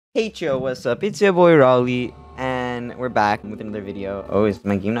Hey Joe, what's up? It's your boy Raleigh, and we're back with another video. Oh, is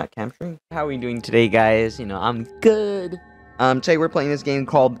my game not capturing? How are we doing today, guys? You know, I'm good. Today we're playing this game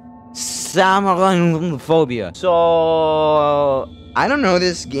called Samhainophobia. So, I don't know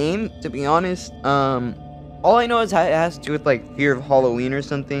this game, to be honest. All I know is it has to do with, like, fear of Halloween or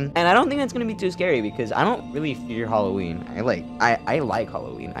something. And I don't think that's gonna be too scary, because I don't really fear Halloween. I like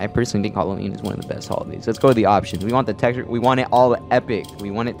Halloween. I personally think Halloween is one of the best holidays. Let's go to the options. We want the texture. We want it all epic. We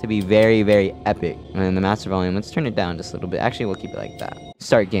want it to be very, very epic. And then the master volume, let's turn it down just a little bit. Actually, we'll keep it like that.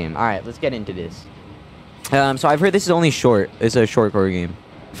 Start game. All right, let's get into this. So I've heard this is only short. It's a short horror game.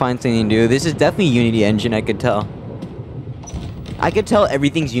 Find something to do. This is definitely Unity engine, I could tell. I could tell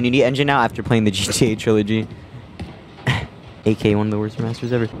everything's Unity engine now after playing the GTA trilogy. AK, one of the worst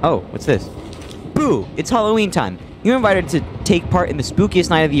remasters ever. Oh, what's this? Boo! It's Halloween time. You're invited to take part in the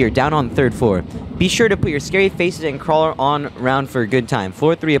spookiest night of the year down on the 3rd floor. Be sure to put your scary faces and crawl on around for a good time.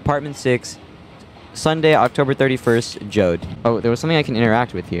 Floor 3, apartment 6. Sunday, October 31st, Jode. Oh, there was something I can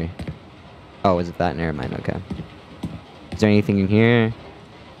interact with here. Oh, is it that? Never mind, okay. Is there anything in here?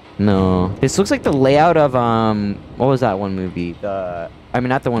 No. This looks like the layout of, what was that one movie? I mean,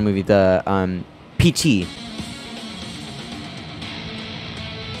 not the one movie, the, PT.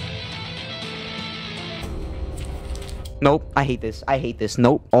 Nope, I hate this. I hate this.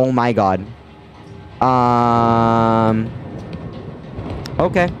 Nope. Oh my god.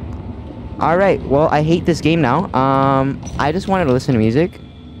 Okay. Alright, well, I hate this game now. I just wanted to listen to music.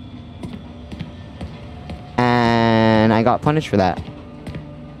 And I got punished for that.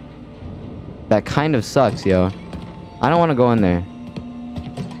 That kind of sucks, yo. I don't want to go in there.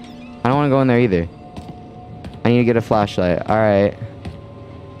 I don't want to go in there either. I need to get a flashlight. Alright.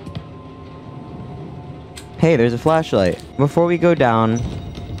 Hey, there's a flashlight. Before we go down,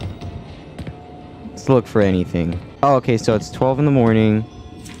 let's look for anything. Oh, okay, so it's 12 in the morning.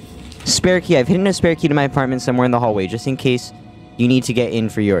 Spare key. I've hidden a spare key to my apartment somewhere in the hallway, just in case you need to get in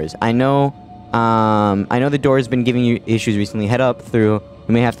for yours. I know the door has been giving you issues recently. Head up through.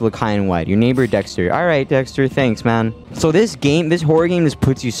 You may have to look high and wide. Your neighbor, Dexter. All right, Dexter. Thanks, man. So this horror game just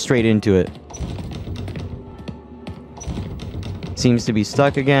puts you straight into it. Seems to be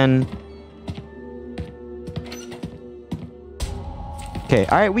stuck again. Okay,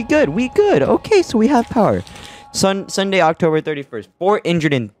 all right, we good. Okay, so we have power. Sunday, October 31st. 4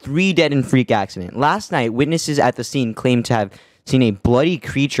 injured and 3 dead in freak accident. Last night, witnesses at the scene claimed to have seen a bloody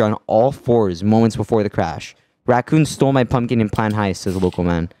creature on all fours moments before the crash. Raccoon stole my pumpkin and planned heist, says a local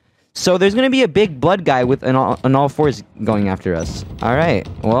man. So there's gonna be a big blood guy with an all fours going after us. All right,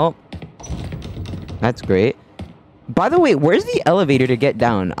 well, that's great. By the way, where's the elevator to get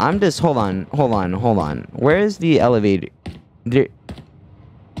down? I'm just hold on. Where is the elevator?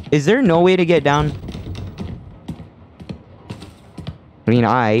 Is there no way to get down? I mean,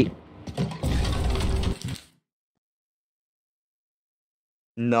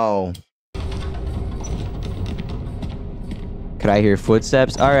 No. Could I hear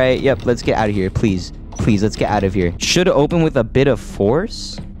footsteps? Alright, yep, let's get out of here, please. Please, let's get out of here. Should open with a bit of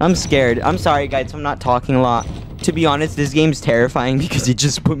force? I'm scared. I'm sorry, guys, I'm not talking a lot. To be honest, this game's terrifying because it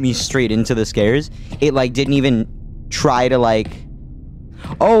just put me straight into the scares. It, like, didn't even try to, like...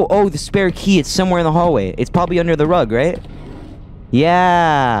 Oh, the spare key. It's somewhere in the hallway. It's probably under the rug, right?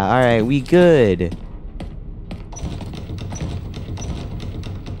 Yeah. Alright, we good.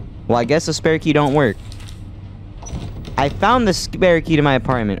 Well, I guess the spare key don't work. I found the spare key to my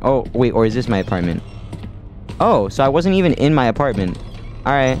apartment. Oh, wait, or is this my apartment? Oh, so I wasn't even in my apartment.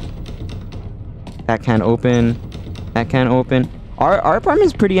 Alright. That can't open. That can't open. Our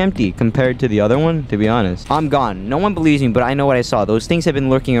apartment's pretty empty compared to the other one, to be honest. I'm gone. No one believes me, but I know what I saw. Those things have been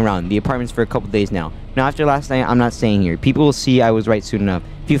lurking around the apartments for a couple days now. Now, after last night, I'm not staying here. People will see I was right soon enough.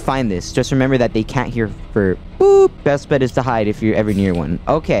 If you find this, just remember that they can't hear for boop. Best bet is to hide if you're ever near one.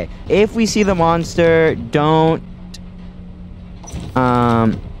 Okay. If we see the monster, don't...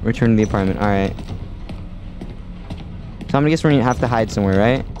 return to the apartment. Alright. So I'm gonna guess we're gonna have to hide somewhere,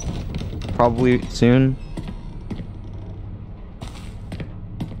 right? Probably soon.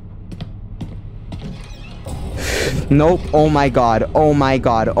 Nope. Oh my god. Oh my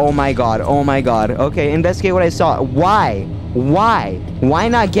god. Oh my god. Oh my god. Okay, investigate what I saw. Why? Why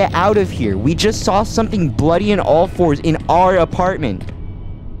not get out of here? We just saw something bloody in all fours in our apartment.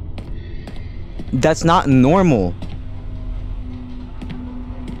 That's not normal.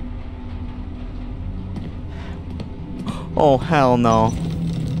 Oh, hell no.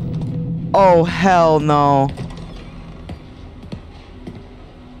 Oh, hell no.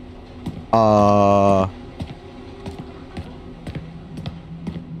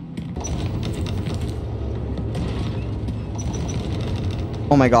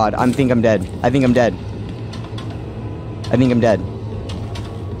 Oh my god, I think I'm dead. I think I'm dead. I think I'm dead.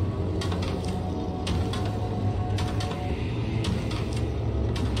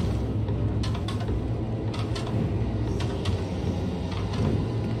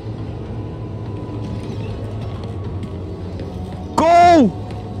 Go!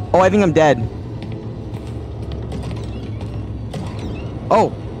 Oh, I think I'm dead.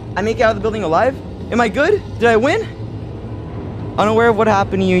 Oh, I make it out of the building alive? Am I good? Did I win? Unaware of what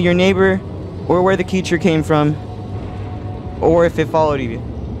happened to you, your neighbor, or where the creature came from, or if it followed you.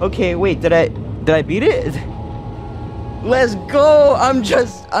 Okay, wait, did I beat it? Let's go!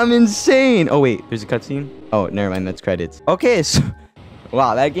 I'm insane! Oh wait, there's a cutscene? Oh, never mind, that's credits. Okay, so,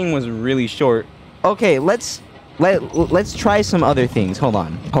 wow, that game was really short. Okay, let's try some other things. Hold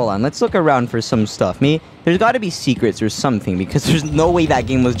on. Let's look around for some stuff. There's got to be secrets or something, because there's no way that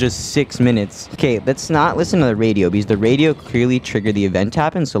game was just 6 minutes. Okay, let's not listen to the radio, because the radio clearly triggered the event to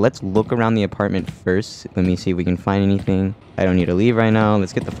happen. So let's look around the apartment first. Let me see if we can find anything. I don't need to leave right now.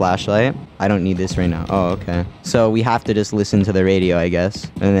 Let's get the flashlight. I don't need this right now. Oh, okay. So we have to just listen to the radio, I guess.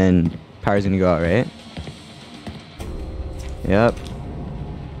 And then power's gonna go out, right? Yep.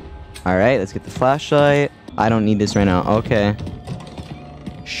 Alright, let's get the flashlight. I don't need this right now. Okay.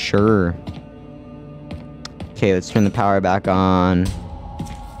 Sure. Okay, let's turn the power back on.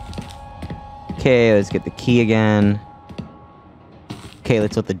 Okay, let's get the key again. Okay,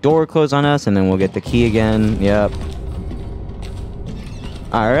 let's let the door close on us, and then we'll get the key again. Yep.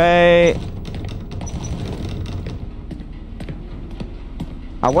 Alright.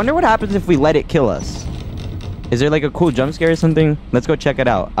 I wonder what happens if we let it kill us. Is there like a cool jump scare or something? Let's go check it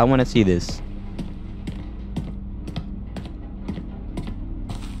out. I want to see this.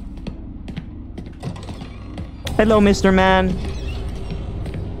 Hello, Mr. Man.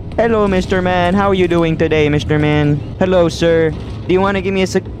 Hello, Mr. Man. How are you doing today, Mr. Man? Hello, sir. Do you want to give me a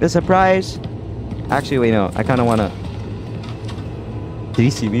surprise? Actually, wait, no. I kind of want to... Did he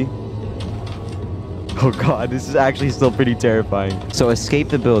see me? Oh, God. This is actually still pretty terrifying. So, escape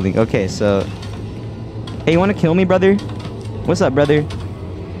the building. Okay, so... Hey, you want to kill me, brother? What's up, brother?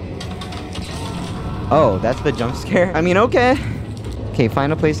 Oh, that's the jump scare? I mean, okay. Okay,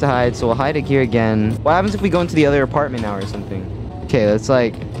 find a place to hide. So we'll hide it here again. What happens if we go into the other apartment now or something? Okay, let's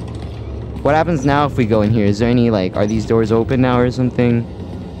like... What happens now if we go in here? Is there any like... Are these doors open now or something?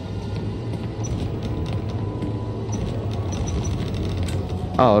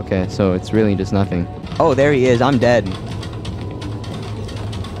 Oh, okay. So it's really just nothing. Oh, there he is. I'm dead.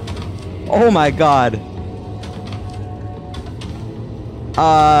 Oh my god.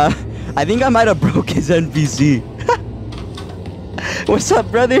 I think I might have broke his NPC. What's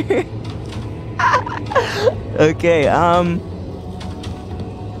up, brother? Okay,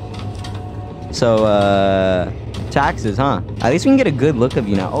 so, taxes, huh? At least we can get a good look of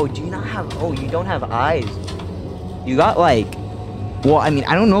you now. Oh, do you not have... Oh, you don't have eyes. You got, like... Well, I mean,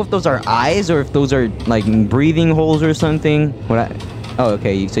 I don't know if those are eyes or if those are, like, breathing holes or something. Oh,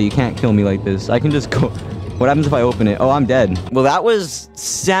 okay, so you can't kill me like this. I can just go... What happens if I open it? Oh, I'm dead. Well, that was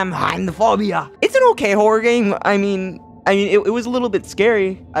Samhainophobia. It's an okay horror game. I mean, it was a little bit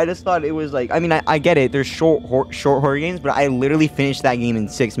scary. I just thought it was like... I mean, I get it. There's short horror games, but I literally finished that game in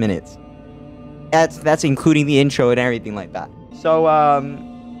 6 minutes. That's including the intro and everything like that. So,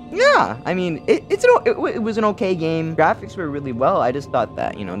 yeah. I mean, it was an okay game. Graphics were really well. I just thought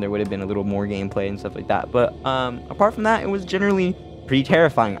that, you know, there would have been a little more gameplay and stuff like that. But, apart from that, it was generally pretty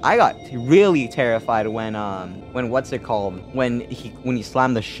terrifying. I got really terrified when what's it called? When he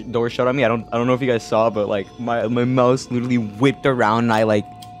slammed the door shut on me. I don't know if you guys saw, but like my mouse literally whipped around and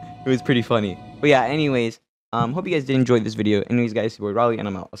it was pretty funny. But yeah, anyways, hope you guys did enjoy this video. Anyways, guys, we're Raleigh and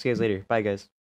I'm out. I'll see you guys later. Bye, guys.